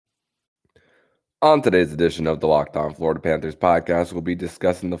On today's edition of the Locked On Florida Panthers podcast, we'll be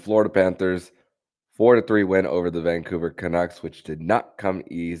discussing the Florida Panthers 4-3 win over the Vancouver Canucks, which did not come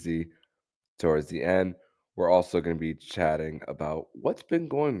easy towards the end. We're also going to be chatting about what's been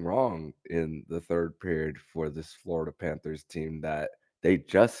going wrong in the third period for this Florida Panthers team that they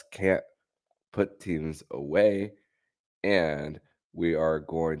just can't put teams away. And we are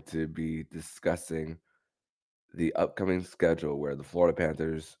going to be discussing the upcoming schedule where the Florida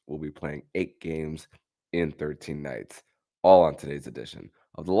Panthers will be playing 8 games in 13 nights, all on today's edition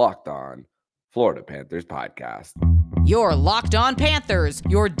of the Locked On Florida Panthers podcast. Your Locked On Panthers,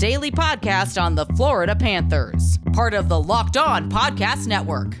 your daily podcast on the Florida Panthers. Part of the Locked On Podcast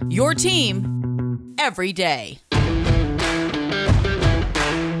Network, your team every day.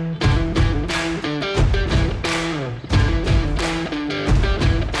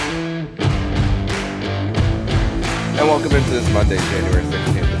 And welcome into this Monday, January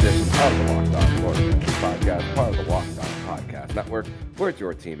 16th edition of the Locked On Florida Panthers podcast, part of the Locked On Podcast Network, where it's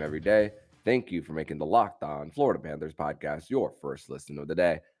your team every day. Thank you for making the Locked On Florida Panthers podcast your first listen of the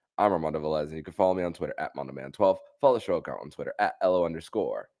day. I'm Armando Velez, and you can follow me on Twitter at MondoMan12. Follow the show account on Twitter at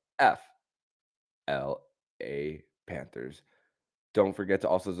LO_FLA Panthers. Don't forget to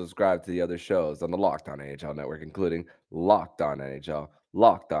also subscribe to the other shows on the Locked On NHL Network, including Locked On NHL,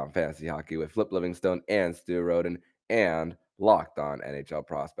 Locked On Fantasy Hockey with Flip Livingstone and Stu Roden, and Locked On NHL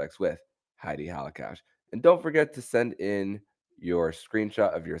Prospects with Heidi Halakash. And don't forget to send in your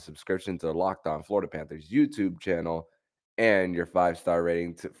screenshot of your subscription to the Locked On Florida Panthers YouTube channel and your 5-star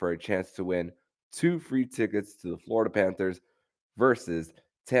rating for a chance to win 2 free tickets to the Florida Panthers versus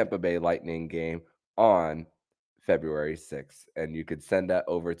Tampa Bay Lightning game on February 6th. And you could send that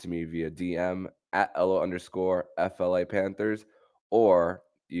over to me via DM at LO_FLA Panthers, or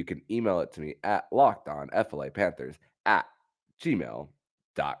you can email it to me at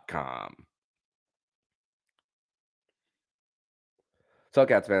lockedonflapanthers@gmail.com. So,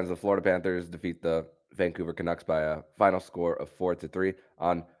 Cats fans, the Florida Panthers defeat the Vancouver Canucks by a final score of 4-3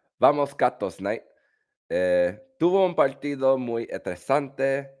 on Vamos Gatos night. Tuvo un partido muy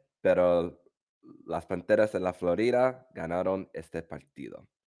interesante, pero las Panteras de la Florida ganaron este partido.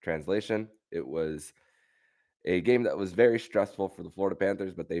 Translation, it was a game that was very stressful for the Florida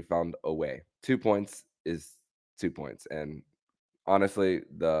Panthers, but they found a way. 2 points is 2 points. And honestly,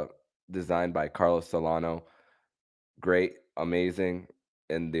 the design by Carlos Solano, great, amazing.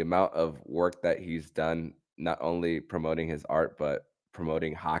 And the amount of work that he's done, not only promoting his art, but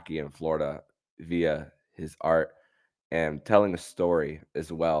promoting hockey in Florida via his art and telling a story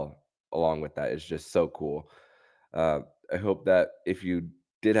as well along with that is just so cool. I hope that if you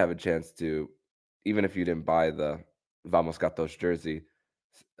did have a chance to, even if you didn't buy the Vamos Gatos jersey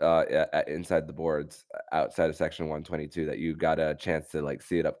inside the boards outside of section 122, that you got a chance to like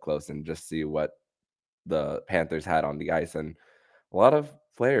see it up close and just see what the Panthers had on the ice. And a lot of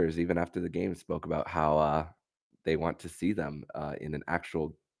players, even after the game, spoke about how they want to see them in an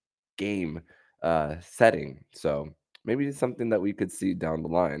actual game setting. So maybe it's something that we could see down the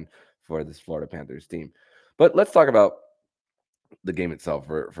line for this Florida Panthers team. But let's talk about the game itself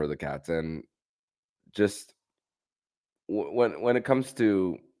for the Cats, and just when it comes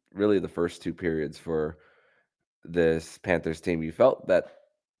to really the first 2 periods for this Panthers team, you felt that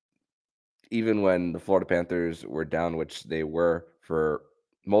even when the Florida Panthers were down, which they were for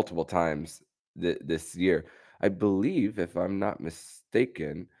multiple times this year, I believe, if I'm not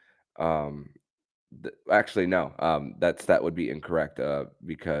mistaken, um, actually no, that would be incorrect,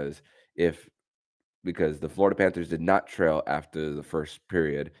 because the Florida Panthers did not trail after the first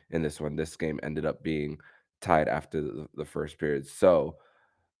period in this one. This game ended up being tied after the first period, so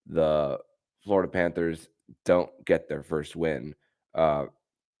the Florida Panthers don't get their first win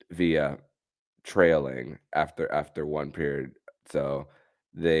via trailing after one period. So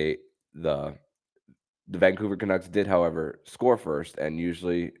they the the Vancouver Canucks did, however, score first, and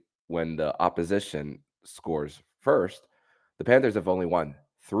usually when the opposition scores first, the Panthers have only won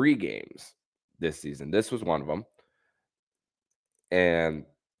 3 games this season. This was one of them. And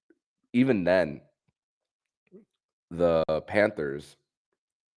even then, the Panthers,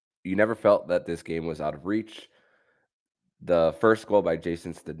 you never felt that this game was out of reach. The first goal by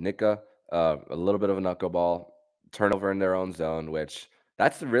Jason Studnicka, a little bit of a knuckleball, turnover in their own zone, which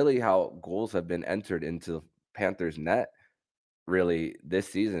that's really how goals have been entered into Panthers net really this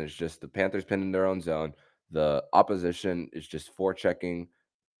season. Is just the Panthers pinning their own zone. The opposition is just forechecking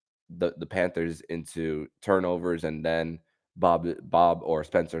the Panthers into turnovers, and then Bob or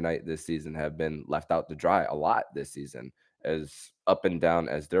Spencer Knight this season have been left out to dry a lot this season, as up and down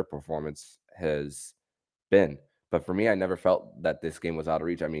as their performance has been. But for me, I never felt that this game was out of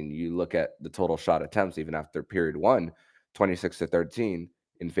reach. I mean, you look at the total shot attempts, even after period one, 26-13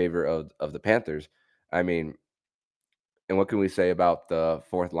 in favor of the Panthers. I mean, and what can we say about the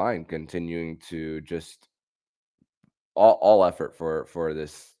fourth line continuing to just all effort for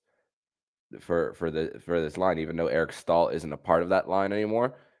this for this line, even though Eric Stahl isn't a part of that line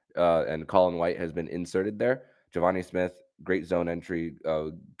anymore, and Colin White has been inserted there. Giovanni Smith, great zone entry,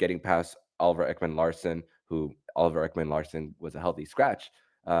 getting past Oliver Ekman Larson, who Oliver Ekman Larson was a healthy scratch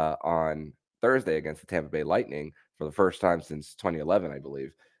on Thursday against the Tampa Bay Lightning for the first time since 2011, I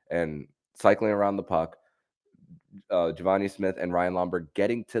believe, and cycling around the puck. Giovanni Smith and Ryan Lomberg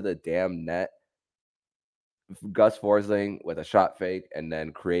getting to the damn net. Gus Forsling with a shot fake and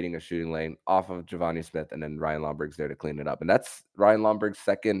then creating a shooting lane off of Giovanni Smith, and then Ryan Lomberg's there to clean it up. And that's Ryan Lomberg's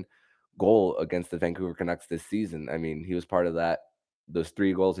second goal against the Vancouver Canucks this season. I mean, he was part of those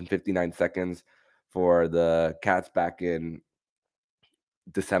 3 goals in 59 seconds for the Cats back in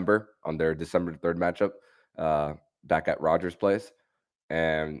December on their December 3rd matchup back at Rogers Place.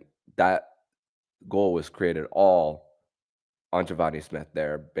 And that goal was created all on Giovanni Smith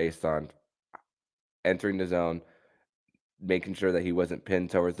there based on entering the zone, making sure that he wasn't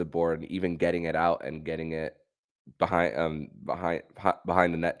pinned towards the board, and even getting it out and getting it behind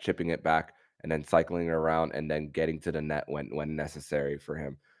the net, chipping it back, and then cycling it around, and then getting to the net when necessary for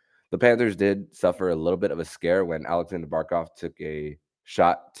him. The Panthers did suffer a little bit of a scare when Alexander Barkov took a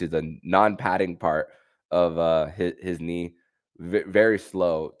shot to the non-padding part of his knee, very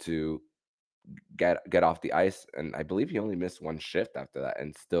slow to get off the ice, and I believe he only missed one shift after that,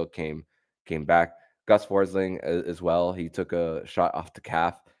 and still came back. Gus Forsling as well. He took a shot off the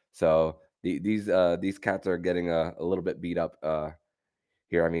calf. So these cats are getting a little bit beat up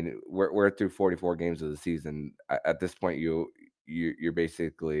here. I mean, we're through 44 games of the season. At this point, you're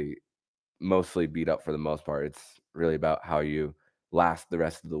basically mostly beat up for the most part. It's really about how you last the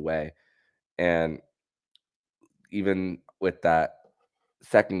rest of the way. And even with that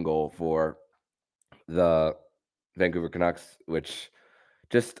second goal for the Vancouver Canucks, which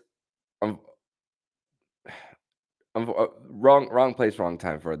just um, wrong place, wrong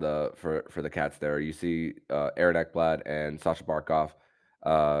time for the Cats. There, you see Aaron Ekblad and Sasha Barkov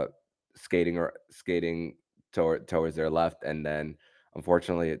uh, skating towards their left, and then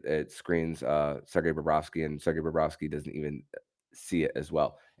unfortunately it screens Sergei Bobrovsky, and Sergei Bobrovsky doesn't even see it as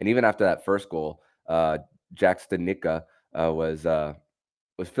well. And even after that first goal, Jack Stanika was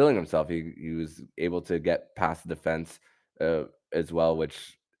feeling himself. He was able to get past the defense as well,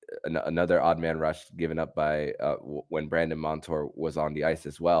 which another odd man rush given up by when Brandon Montour was on the ice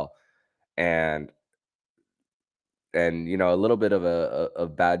as well, and a little bit of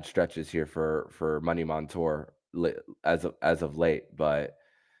of bad stretches here for Money Montour as of late, but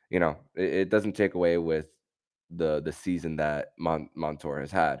it doesn't take away with the season that Montour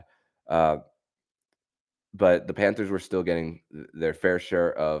has had. Uh, but the Panthers were still getting their fair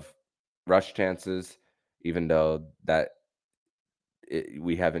share of rush chances, even though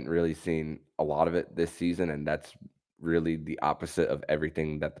we haven't really seen a lot of it this season, and that's really the opposite of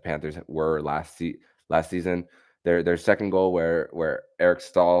everything that the Panthers were last season. Their second goal, where Eric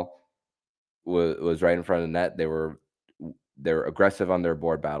Stahl was right in front of the net, they were aggressive on their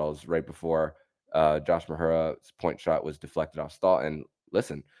board battles right before Josh Mahura's point shot was deflected off Stahl. And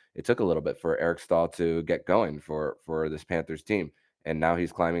listen, it took a little bit for Eric Stahl to get going for this Panthers team, and now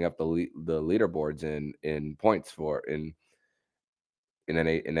he's climbing up the leaderboards in points in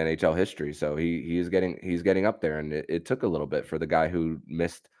NHL history. So he's getting up there, and it took a little bit for the guy who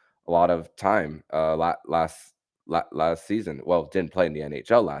missed a lot of time last season. Well, didn't play in the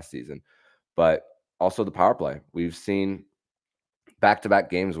NHL last season, but also the power play. We've seen back-to-back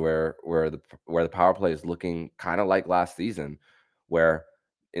games where the power play is looking kind of like last season, where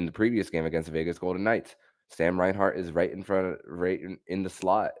in the previous game against the Vegas Golden Knights, Sam Reinhart is right in front, right in the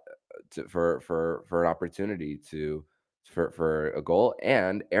slot for an opportunity for a goal,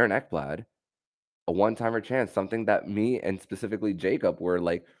 and Aaron Ekblad a one-timer chance, something that me and specifically Jacob were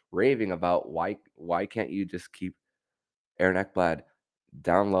like raving about. Why can't you just keep Aaron Ekblad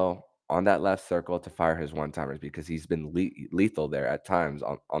down low on that left circle to fire his one-timers, because he's been lethal there at times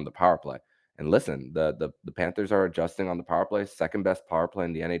on the power play. And listen, the Panthers are adjusting on the power play, second best power play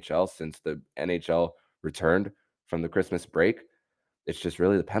in the NHL since the NHL returned from the Christmas break. It's just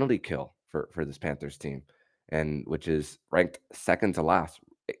really the penalty kill for this Panthers team, and which is ranked second to last.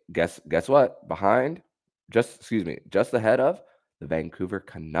 Guess what? Just ahead of the Vancouver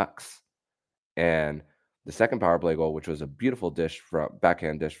Canucks. And the second power play goal, which was a beautiful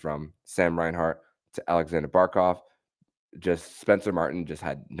backhand dish from Sam Reinhart to Alexander Barkov, just Spencer Martin just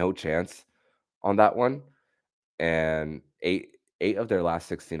had no chance on that one. and eight of their last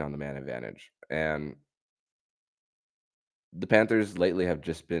 16 on the man advantage. And the Panthers lately have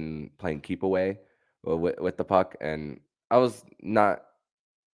just been playing keep away with the puck, and I was not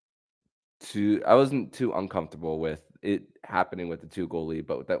I wasn't too uncomfortable with it happening with the 2-goal lead,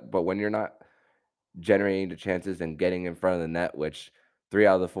 but when you're not generating the chances and getting in front of the net, which 3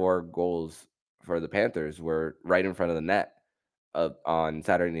 out of the 4 goals for the Panthers were right in front of the net on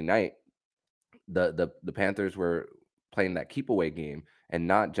Saturday night, the Panthers were playing that keep away game and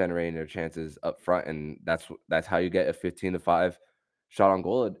not generating their chances up front, and that's how you get a 15-5 shot on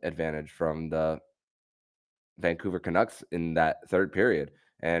goal advantage from the Vancouver Canucks in that third period,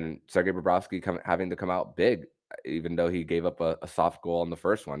 and Sergei Bobrovsky having to come out big, even though he gave up a soft goal on the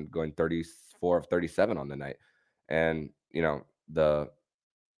first one, going 34 of 37 on the night. And, the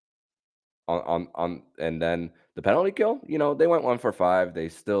and then the penalty kill, they went 1 for 5. They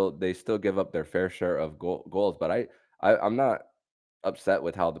still give up their fair share of goals, but I'm not upset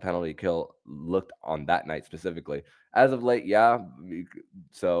with how the penalty kill looked on that night specifically. As of late, yeah,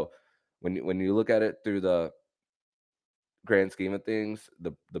 so when you look at it through the grand scheme of things,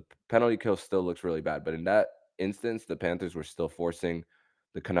 the penalty kill still looks really bad. But in that instance, the Panthers were still forcing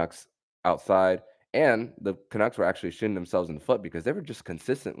the Canucks outside, and the Canucks were actually shooting themselves in the foot because they were just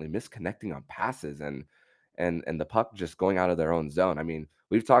consistently misconnecting on passes and the puck just going out of their own zone. I mean,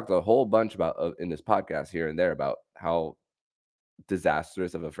 we've talked a whole bunch about in this podcast here and there about how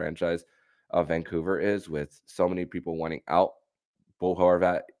disastrous of a franchise Vancouver is, with so many people wanting out. Bo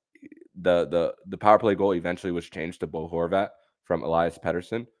Horvat, the power play goal eventually was changed to Bo Horvat from Elias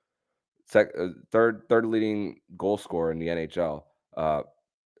Pettersson, third leading goal scorer in the NHL,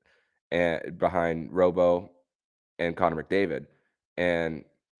 and behind Robo and Connor McDavid, and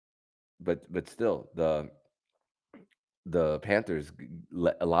but still the Panthers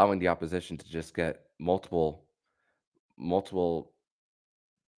allowing the opposition to just get multiple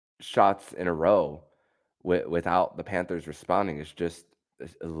shots in a row without the Panthers responding is just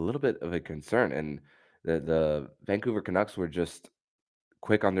a little bit of a concern. And the Vancouver Canucks were just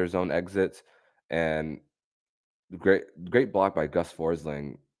quick on their zone exits, and great block by Gus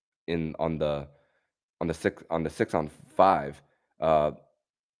Forsling in on the 6-on-5, uh,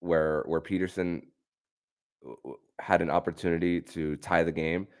 where Peterson had an opportunity to tie the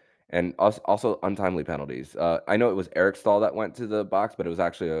game, and also untimely penalties. I know it was Eric Stahl that went to the box, but it was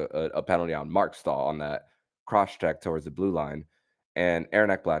actually a penalty on Mark Stahl on that cross check towards the blue line. And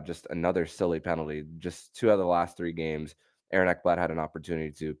Aaron Ekblad, just another silly penalty. Just 2 out of the last 3 games, Aaron Ekblad had an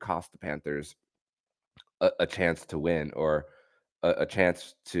opportunity to cost the Panthers a chance to win, or a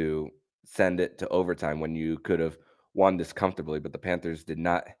chance to send it to overtime when you could have won this comfortably, but the Panthers did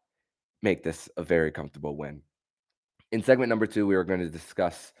not make this a very comfortable win. In segment number 2, we are going to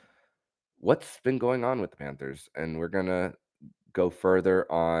discuss what's been going on with the Panthers, and we're going to go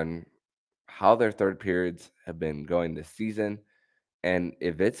further on how their third periods have been going this season, and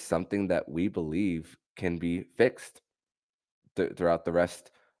if it's something that we believe can be fixed throughout the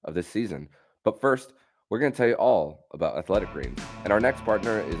rest of this season. But first, we're going to tell you all about Athletic Greens. And our next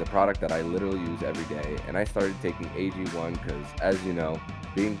partner is a product that I literally use every day. And I started taking AG1 because, as you know,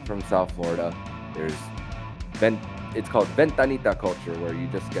 being from South Florida, it's called Ventanita culture, where you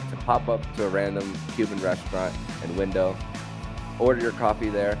just get to pop up to a random Cuban restaurant and window, order your coffee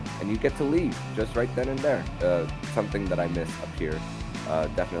there, and you get to leave just right then and there. Something that I miss up here,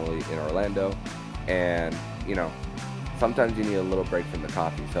 definitely in Orlando. And, sometimes you need a little break from the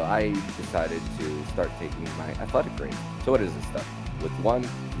coffee. So I decided to start taking my Athletic Greens. So what is this stuff? With one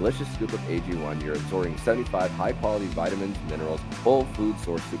delicious scoop of AG1, you're absorbing 75 high-quality vitamins, minerals, whole food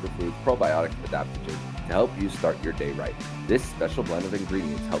source superfoods, probiotics, adaptogens to help you start your day right. This special blend of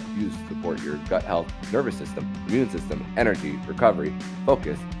ingredients help you support your gut health, nervous system, immune system, energy, recovery,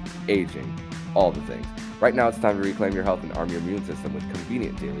 focus, aging, all the things. Right now, it's time to reclaim your health and arm your immune system with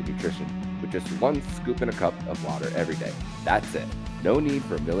convenient daily nutrition. With just one scoop in a cup of water every day. That's it. No need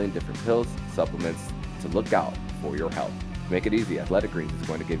for a million different pills, supplements to look out for your health. To make it easy, Athletic Greens is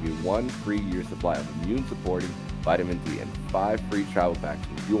going to give you 1 free year supply of immune-supporting vitamin D and 5 free travel packs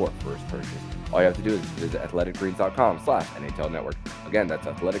with your first purchase. All you have to do is visit athleticgreens.com/NHL Network. Again, that's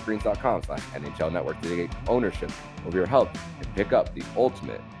athleticgreens.com/NHL Network to take ownership over your health and pick up the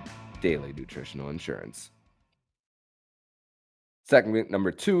ultimate daily nutritional insurance. Segment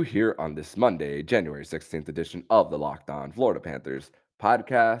number 2 here on this Monday, January 16th edition of the Locked On Florida Panthers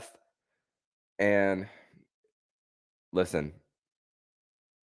podcast. And listen,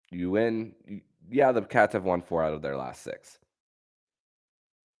 you win. Yeah, the Cats have won 4 out of their last 6.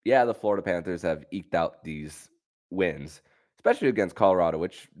 Yeah, the Florida Panthers have eked out these wins, especially against Colorado,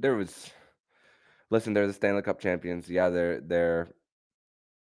 which there was listen, they're the Stanley Cup champions. Yeah, they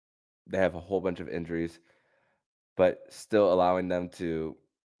have a whole bunch of injuries, but still allowing them to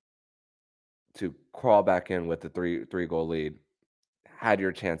crawl back in with the three goal lead. Had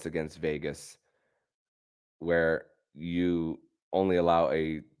your chance against Vegas, where you only allow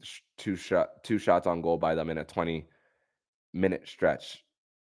two shots on goal by them in a 20-minute stretch.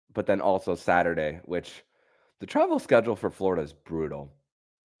 But then also Saturday, which the travel schedule for Florida is brutal.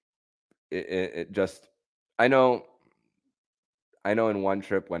 It just I know in one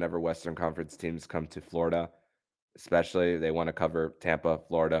trip whenever Western Conference teams come to Florida, especially they want to cover Tampa,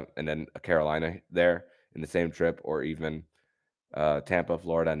 Florida, and then Carolina there in the same trip, or even Tampa,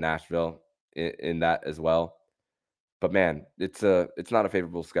 Florida, Nashville in that as well. But man, it's not a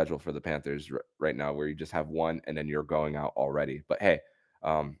favorable schedule for the Panthers right now, where you just have one and then you're going out already. But hey,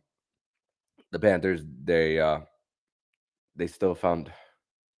 um, the Panthers they still found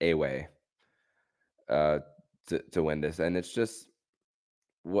a way uh, to win this, and it's just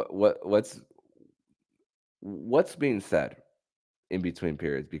what's being said in between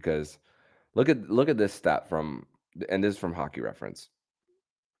periods, because look at this stat and this is from Hockey Reference.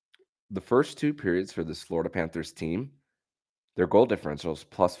 The first two periods for this Florida Panthers team, their goal differential is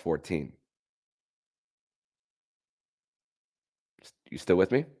plus 14. You still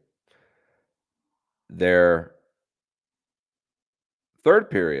with me? Their third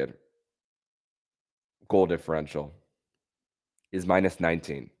period goal differential is minus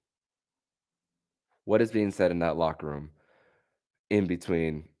 19. What is being said in that locker room in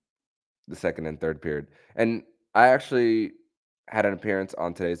between the second and third period? And I actually had an appearance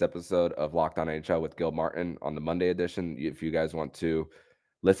on today's episode of Locked On NHL with Gil Martin on the Monday edition. If you guys want to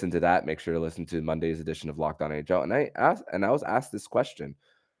listen to that, make sure to listen to Monday's edition of Locked On NHL. And I was asked this question: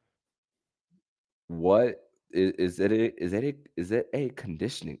 what is it a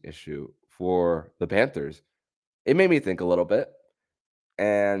conditioning issue for the Panthers? It made me think a little bit,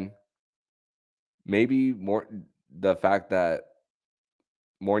 and maybe more the fact that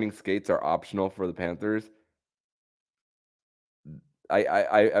morning skates are optional for the Panthers.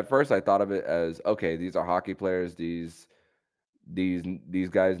 I at first I thought of it as, okay, these are hockey players. These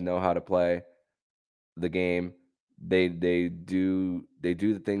guys know how to play the game. They do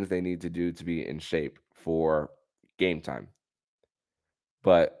the things they need to do to be in shape for game time.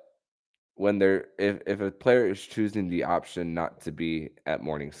 But when they're if a player is choosing the option not to be at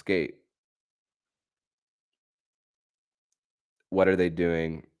morning skate, what are they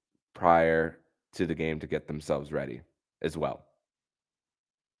doing prior to the game to get themselves ready as well?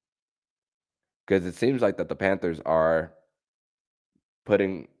 Because it seems like that the Panthers are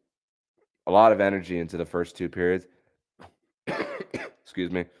putting a lot of energy into the first two periods.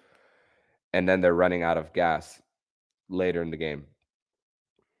 Excuse me. And then they're running out of gas later in the game.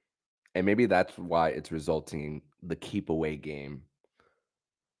 And maybe that's why it's resulting in the keep away game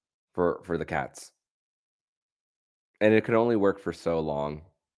for the Cats. And it can only work for so long.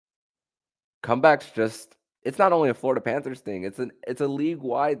 Comebacks just it's not only a Florida Panthers thing, it's a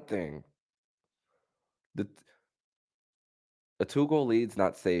league-wide thing. The a two-goal lead's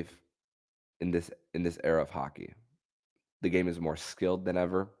not safe in this era of hockey. The game is more skilled than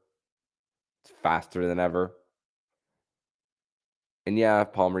ever. It's faster than ever. And yeah,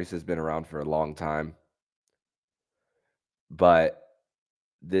 Paul Maurice has been around for a long time, but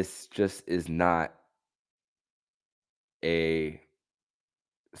this just is not a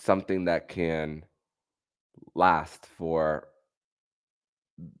something that can last for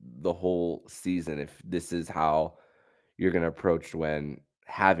the whole season if this is how you're going to approach when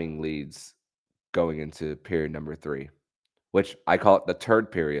having leads going into period number 3, which I call it the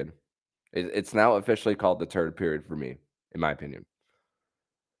turd period. It's now officially called the turd period for me, in my opinion.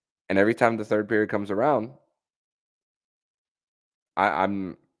 And every time the third period comes around, I,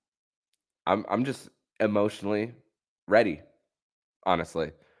 I'm I'm just emotionally ready,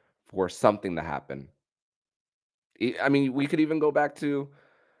 honestly, for something to happen. I mean, we could even go back to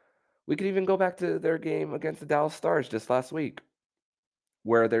their game against the Dallas Stars just last week,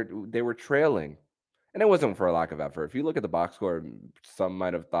 where they were trailing, and it wasn't for a lack of effort. If you look at the box score, some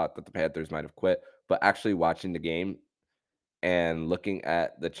might have thought that the Panthers might have quit, but actually watching the game and looking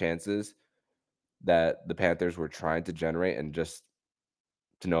at the chances that the Panthers were trying to generate and just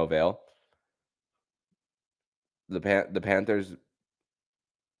to no avail, the Panthers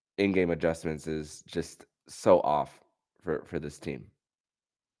in-game adjustments is just so off for this team.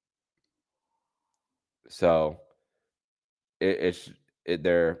 So it's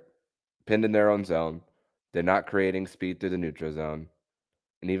they're pinned in their own zone. They're not creating speed through the neutral zone,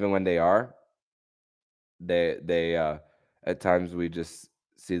 and even when they are, they at times we just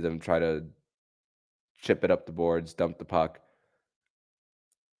see them try to chip it up the boards, dump the puck,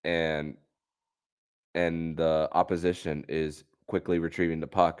 and the opposition is quickly retrieving the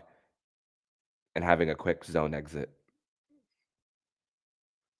puck and having a quick zone exit.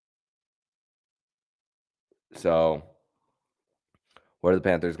 So, what are the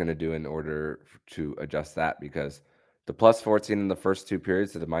Panthers going to do in order to adjust that? Because the plus 14 in the first two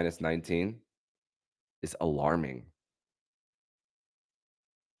periods to the minus 19 is alarming.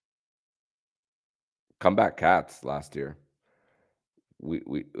 Comeback Cats last year.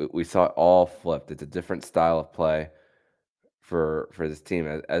 We saw it all flipped. It's a different style of play for this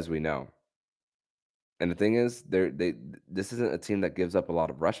team, as we know. And the thing is, this isn't a team that gives up a lot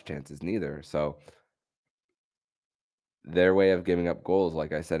of rush chances neither. So their way of giving up goals,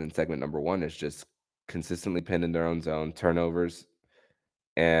 like I said in segment number one, is just consistently pinned in their own zone, turnovers,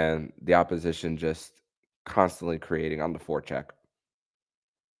 and the opposition just constantly creating on the forecheck.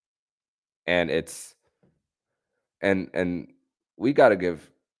 And it's and we got to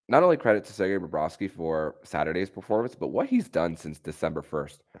give not only credit to Sergei Bobrovsky for Saturday's performance, but what he's done since December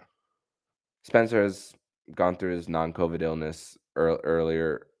 1st. Spencer has gone through his non-COVID illness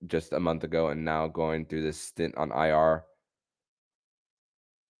earlier just a month ago, and now going through this stint on IR,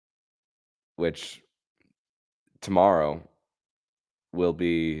 which tomorrow will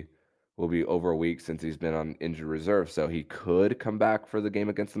be over a week since he's been on injured reserve. So he could come back for the game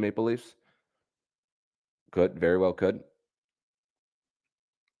against the Maple Leafs. Could, very well could.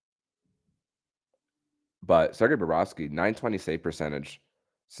 But Sergei Bobrovsky, 920 save percentage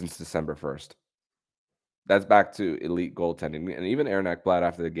since December 1st. That's back to elite goaltending. And even Aaron Ekblad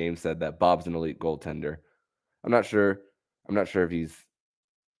after the game said that Bob's an elite goaltender. I'm not sure if he's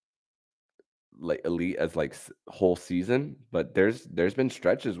like elite as like whole season, but there's been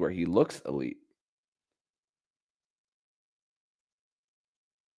stretches where he looks elite.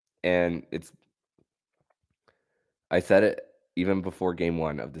 And I said it even before game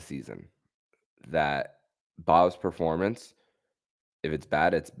 1 of the season that Bob's performance, if it's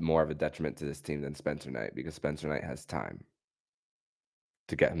bad, it's more of a detriment to this team than Spencer Knight, because Spencer Knight has time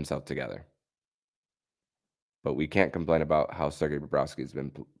to get himself together. But we can't complain about how Sergei Bobrovsky has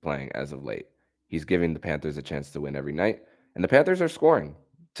been playing as of late. He's giving the Panthers a chance to win every night, and the Panthers are scoring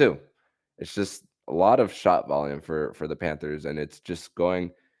too. It's just a lot of shot volume for the Panthers, and it's just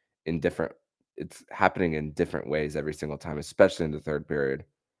going in different. It's happening in different ways every single time, especially in the third period,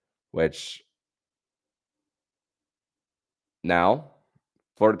 which now,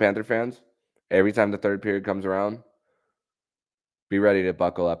 Florida Panther fans, every time the third period comes around, be ready to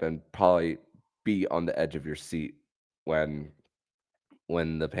buckle up and probably be on the edge of your seat when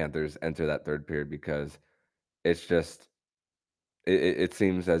the Panthers enter that third period, because it's just it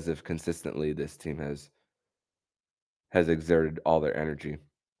seems as if consistently this team has exerted all their energy.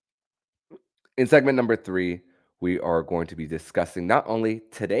 In segment number 3, we are going to be discussing not only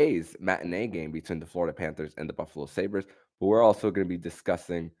today's matinee game between the Florida Panthers and the Buffalo Sabres, but we're also going to be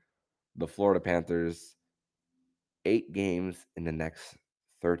discussing the Florida Panthers' 8 games in the next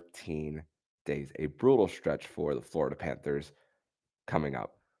 13 days. A brutal stretch for the Florida Panthers coming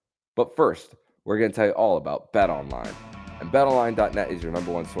up. But first, we're going to tell you all about BetOnline. And BetOnline.net is your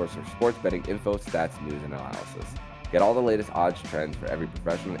number one source for sports betting info, stats, news, and analysis. Get all the latest odds trends for every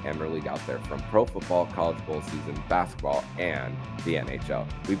professional and amateur league out there, from pro football, college bowl season, basketball, and the NHL.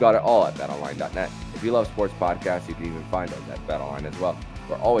 We've got it all at BetOnline.net. If you love sports podcasts, you can even find us at BetOnline as well.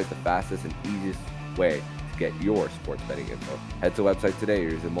 We're always the fastest and easiest way to get your sports betting info. Head to the website today or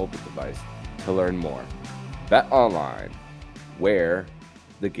use a mobile device to learn more. BetOnline, where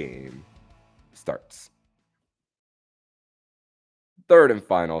the game starts. Third and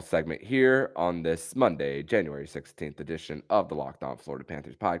final segment here on this Monday, January 16th edition of the Locked On Florida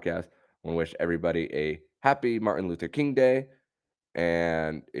Panthers podcast. I want to wish everybody a happy Martin Luther King Day.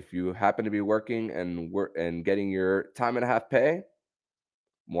 And if you happen to be working and getting your time and a half pay,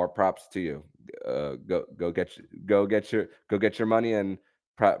 more props to you. Go get your money, and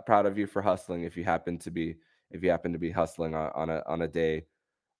proud of you for hustling if you happen to be hustling on a day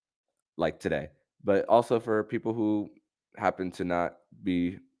like today. But also for people who happen to not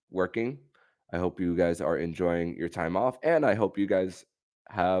be working, I hope you guys are enjoying your time off, and I hope you guys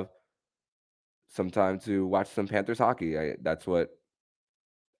have some time to watch some Panthers hockey. That's what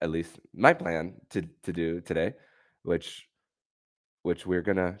at least my plan to do today, which we're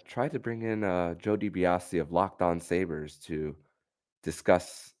gonna try to bring in Joe DiBiase of Locked On Sabres to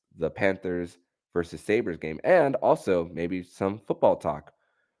discuss the Panthers versus Sabres game, and also maybe some football talk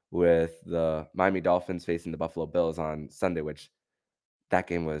with the Miami Dolphins facing the Buffalo Bills on Sunday, which that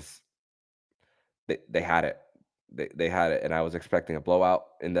game was they had it. They had it, and I was expecting a blowout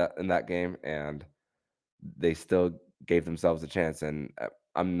in that game, and they still gave themselves a chance, and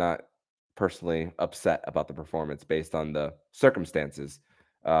I'm not personally upset about the performance based on the circumstances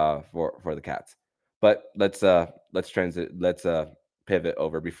for the Cats. But let's pivot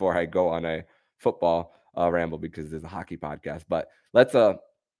over before I go on a football ramble because there's a hockey podcast. But let's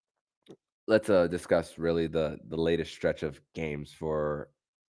discuss really the latest stretch of games for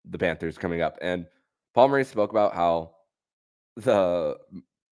the Panthers coming up. And Paul Murray spoke about how the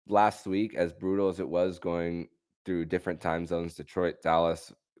last week, as brutal as it was going through different time zones, Detroit,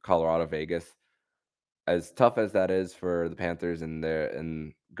 Dallas, Colorado, Vegas, as tough as that is for the Panthers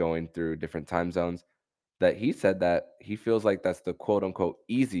and going through different time zones, that he said that he feels like that's the quote unquote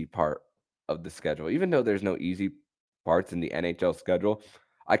easy part of the schedule. Even though there's no easy parts in the NHL schedule,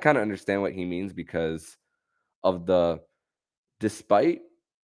 I kind of understand what he means because of the despite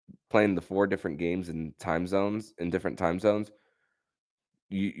playing the four different games in different time zones,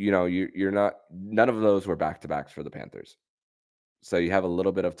 you're not none of those were back to backs for the Panthers. So you have a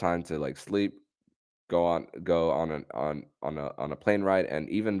little bit of time to like sleep, go on a plane ride, and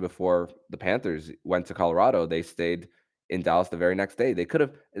even before the Panthers went to Colorado, they stayed in Dallas the very next day. They could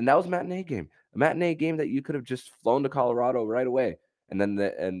have, and that was a matinee game that you could have just flown to Colorado right away, and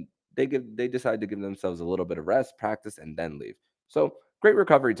they decided to give themselves a little bit of rest, practice, and then leave. So great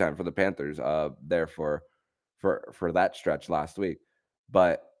recovery time for the Panthers there for that stretch last week,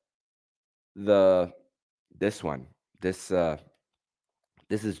 but the this one this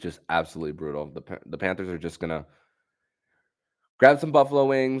this is just absolutely brutal. The Panthers are just gonna grab some buffalo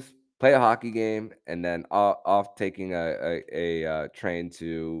wings, play a hockey game, and then off taking a train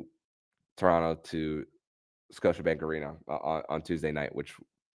to Toronto to Scotiabank Arena on Tuesday night, which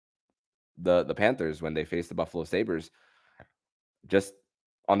the Panthers, when they face the Buffalo Sabres, just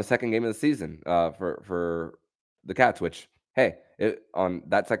on the second game of the season for the Cats, which, hey, on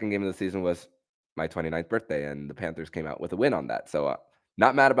that second game of the season was my 29th birthday, and the Panthers came out with a win on that. So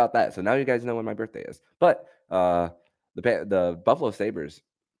not mad about that. So now you guys know when my birthday is. But the Buffalo Sabres,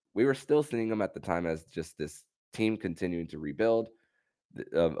 we were still seeing them at the time as just this team continuing to rebuild.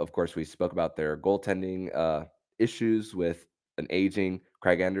 Of course, we spoke about their goaltending issues with an aging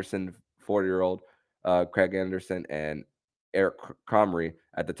Craig Anderson, 40-year-old Craig Anderson, and Eric Comrie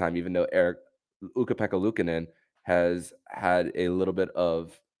at the time, even though Eric Ukko-Pekka Luukkonen has had a little bit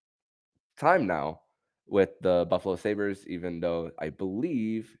of time now with the Buffalo Sabres, even though I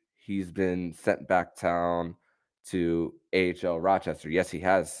believe he's been sent back down to AHL Rochester. Yes, he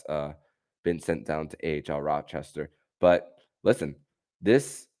has been sent down to AHL Rochester. But listen,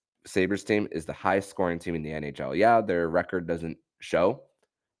 this Sabres team is the highest scoring team in the NHL. Yeah, their record doesn't show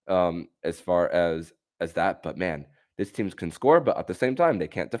as far as that, but man, this teams can score, but at the same time they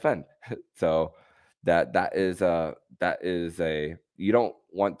can't defend. So that is a you don't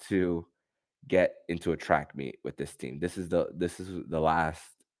want to get into a track meet with this team. This is the last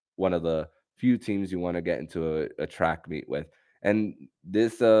one of the few teams you want to get into a track meet with. And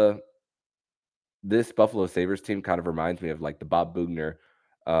this Buffalo Sabres team kind of reminds me of like the Bob Bugner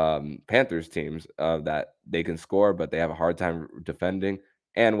Panthers teams that they can score, but they have a hard time defending.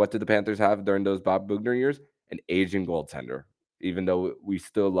 And what did the Panthers have during those Bob Bugner years? An aging goaltender. Even though we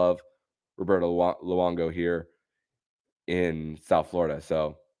still love Roberto Luongo here in South Florida.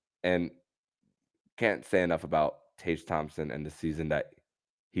 So, and can't say enough about Tage Thompson and the season that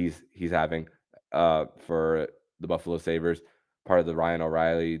he's having for the Buffalo Sabres, part of the Ryan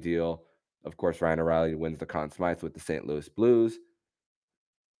O'Reilly deal. Of course, Ryan O'Reilly wins the Conn Smythe with the St. Louis Blues,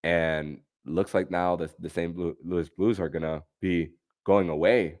 and looks like now the St. Louis Blues are gonna be going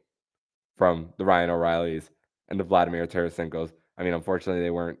away from the Ryan O'Reillys and the Vladimir Tarasenkos. I mean, unfortunately,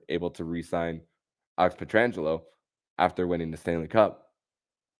 they weren't able to re-sign Alex Pietrangelo after winning the Stanley Cup,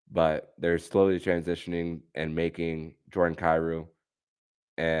 but they're slowly transitioning and making Jordan Kyrou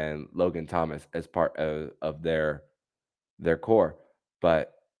and Logan Thomas as part of their core.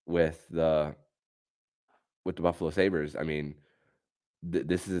 But with the Buffalo Sabres, I mean,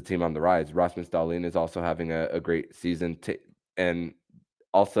 this is a team on the rise. Rasmus Dahlin is also having a great season, and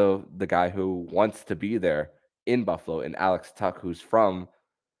also the guy who wants to be there in Buffalo, and Alex Tuck, who's from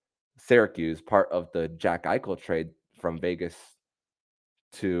Syracuse, part of the Jack Eichel trade from Vegas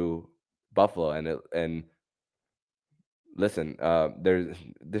to Buffalo, and listen, there's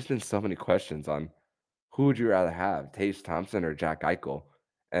been so many questions on who would you rather have, Tage Thompson or Jack Eichel,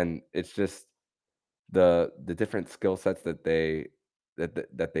 and it's just the different skill sets that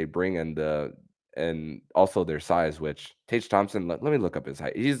they bring, and also their size. Which Tage Thompson, let me look up his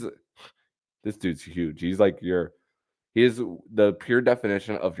height. This dude's huge. He is the pure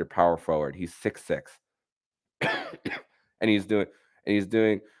definition of your power forward. He's 6'6", and he's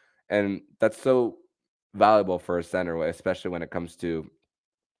doing and that's so valuable for a center, especially when it comes to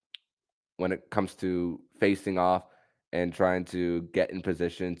facing off and trying to get in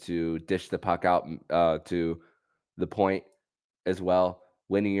position to dish the puck out to the point as well,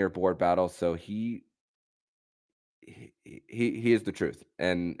 winning your board battle. So he is the truth,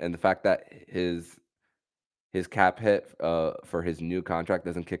 and the fact that his cap hit for his new contract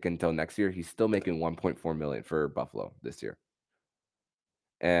doesn't kick in until next year. He's still making 1.4 million for Buffalo this year,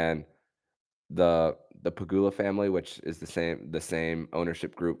 and the Pagula family, which is the same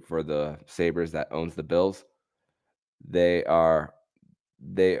ownership group for the Sabres that owns the Bills, they are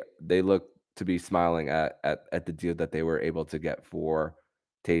they look to be smiling at the deal that they were able to get for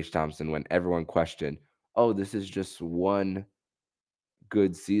Tage Thompson when everyone questioned, oh, this is just one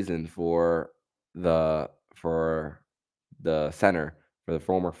good season the for the center, for the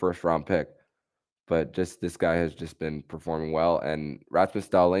former first round pick. But just this guy has just been performing well. And Rasmus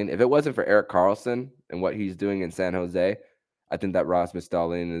Dahlin, if it wasn't for Erik Karlsson and what he's doing in San Jose, I think that Rasmus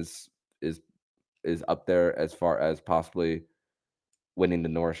Dahlin is up there as far as possibly winning the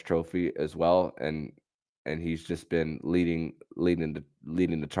Norris Trophy as well. And he's just been leading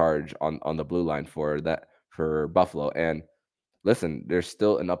the charge on the blue line for Buffalo. And listen, there's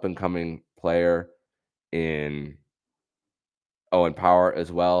still an up and coming player in Owen Power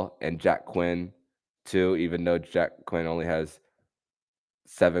as well, and Jack Quinn too. Even though Jack Quinn only has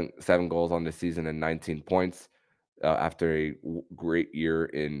seven goals on the season and 19 points after a great year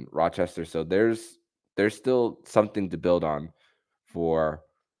in Rochester, so there's still something to build on for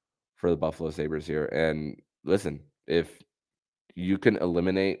the Buffalo Sabres here. And listen, if you can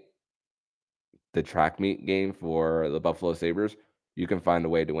eliminate the track meet game for the Buffalo Sabres, you can find a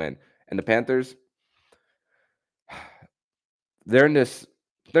way to win. And the Panthers, they're in this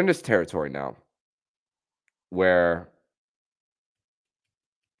territory now where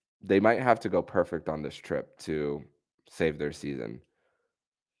they might have to go perfect on this trip to save their season.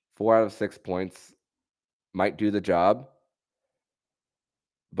 4 out of 6 points might do the job,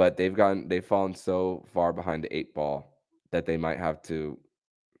 but they've fallen so far behind the 8 ball that they might have to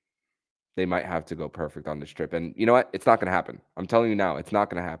go perfect on this trip. And you know what? It's not going to happen. I'm telling you now, it's not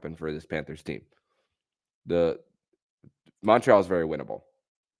going to happen for this Panthers team. The Montreal is very winnable,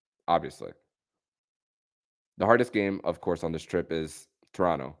 obviously. The hardest game, of course, on this trip is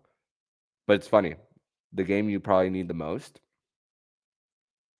Toronto. But it's funny. The game you probably need the most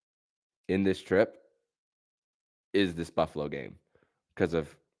in this trip is this Buffalo game because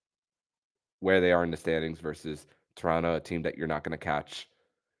of where they are in the standings versus Toronto, a team that you're not going to catch,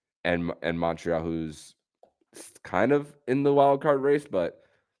 and Montreal, who's kind of in the wild card race, but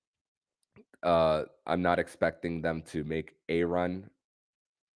I'm not expecting them to make a run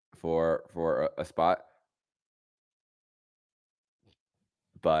for a spot.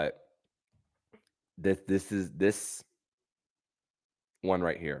 But this one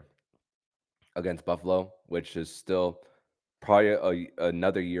right here against Buffalo, which is still probably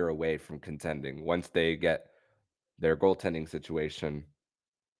another year away from contending once they get their goaltending situation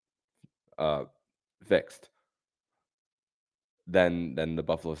fixed. Then the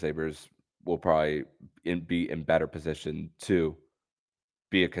Buffalo Sabres will probably be in better position to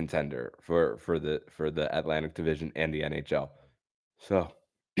be a contender for the Atlantic Division and the NHL. So,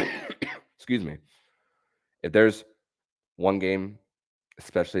 excuse me. If there's one game,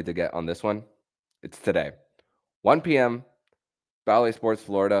 especially to get on this one, it's today, 1 p.m. Bally Sports,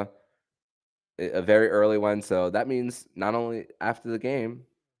 Florida. A very early one, so that means not only after the game,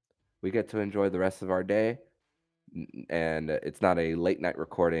 we get to enjoy the rest of our day, and it's not a late night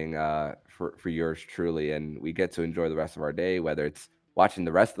recording for yours truly, and we get to enjoy the rest of our day, whether it's watching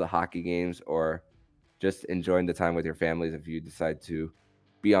the rest of the hockey games or just enjoying the time with your families. If you decide to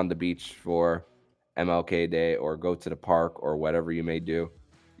be on the beach for MLK Day or go to the park or whatever you may do,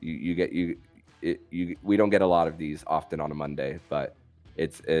 we don't get a lot of these often on a Monday, but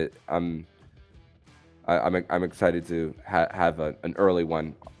I'm excited to have an early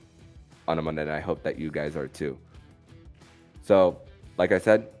one on a Monday, and I hope that you guys are too. So, like I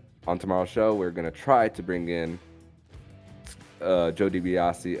said, on tomorrow's show, we're going to try to bring in Joe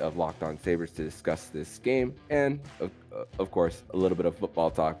DiBiase of Locked On Sabres to discuss this game and, of course, a little bit of football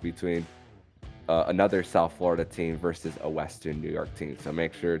talk between another South Florida team versus a Western New York team. So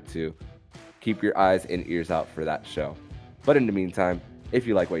make sure to keep your eyes and ears out for that show. But in the meantime, if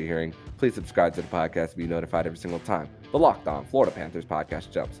you like what you're hearing, please subscribe to the podcast to be notified every single time the Locked On Florida Panthers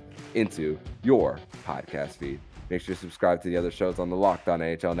podcast jumps into your podcast feed. Make sure to subscribe to the other shows on the Locked On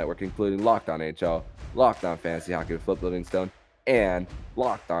NHL network, including Locked On NHL, Locked On Fantasy Hockey with Flip Livingstone, and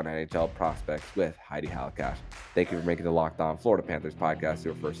Locked On NHL Prospects with Heidi Halakash. Thank you for making the Locked On Florida Panthers podcast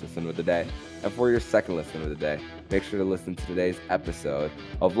your first listen of the day. And for your second listen of the day, make sure to listen to today's episode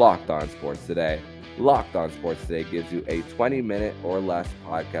of Locked On Sports Today. Locked On Sports Today gives you a 20-minute or less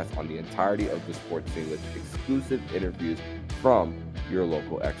podcast on the entirety of the sports scene with exclusive interviews from your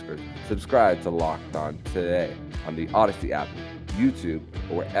local experts. Subscribe to Locked On Today on the Odyssey app, YouTube,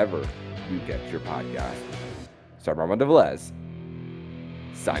 or wherever you get your podcast. So Ramon de Velez,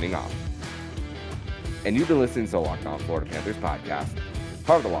 signing off. And you've been listening to the Locked On Florida Panthers podcast,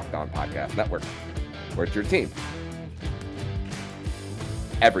 part of the Locked On Podcast Network, where it's your team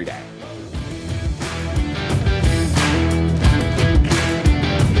every day.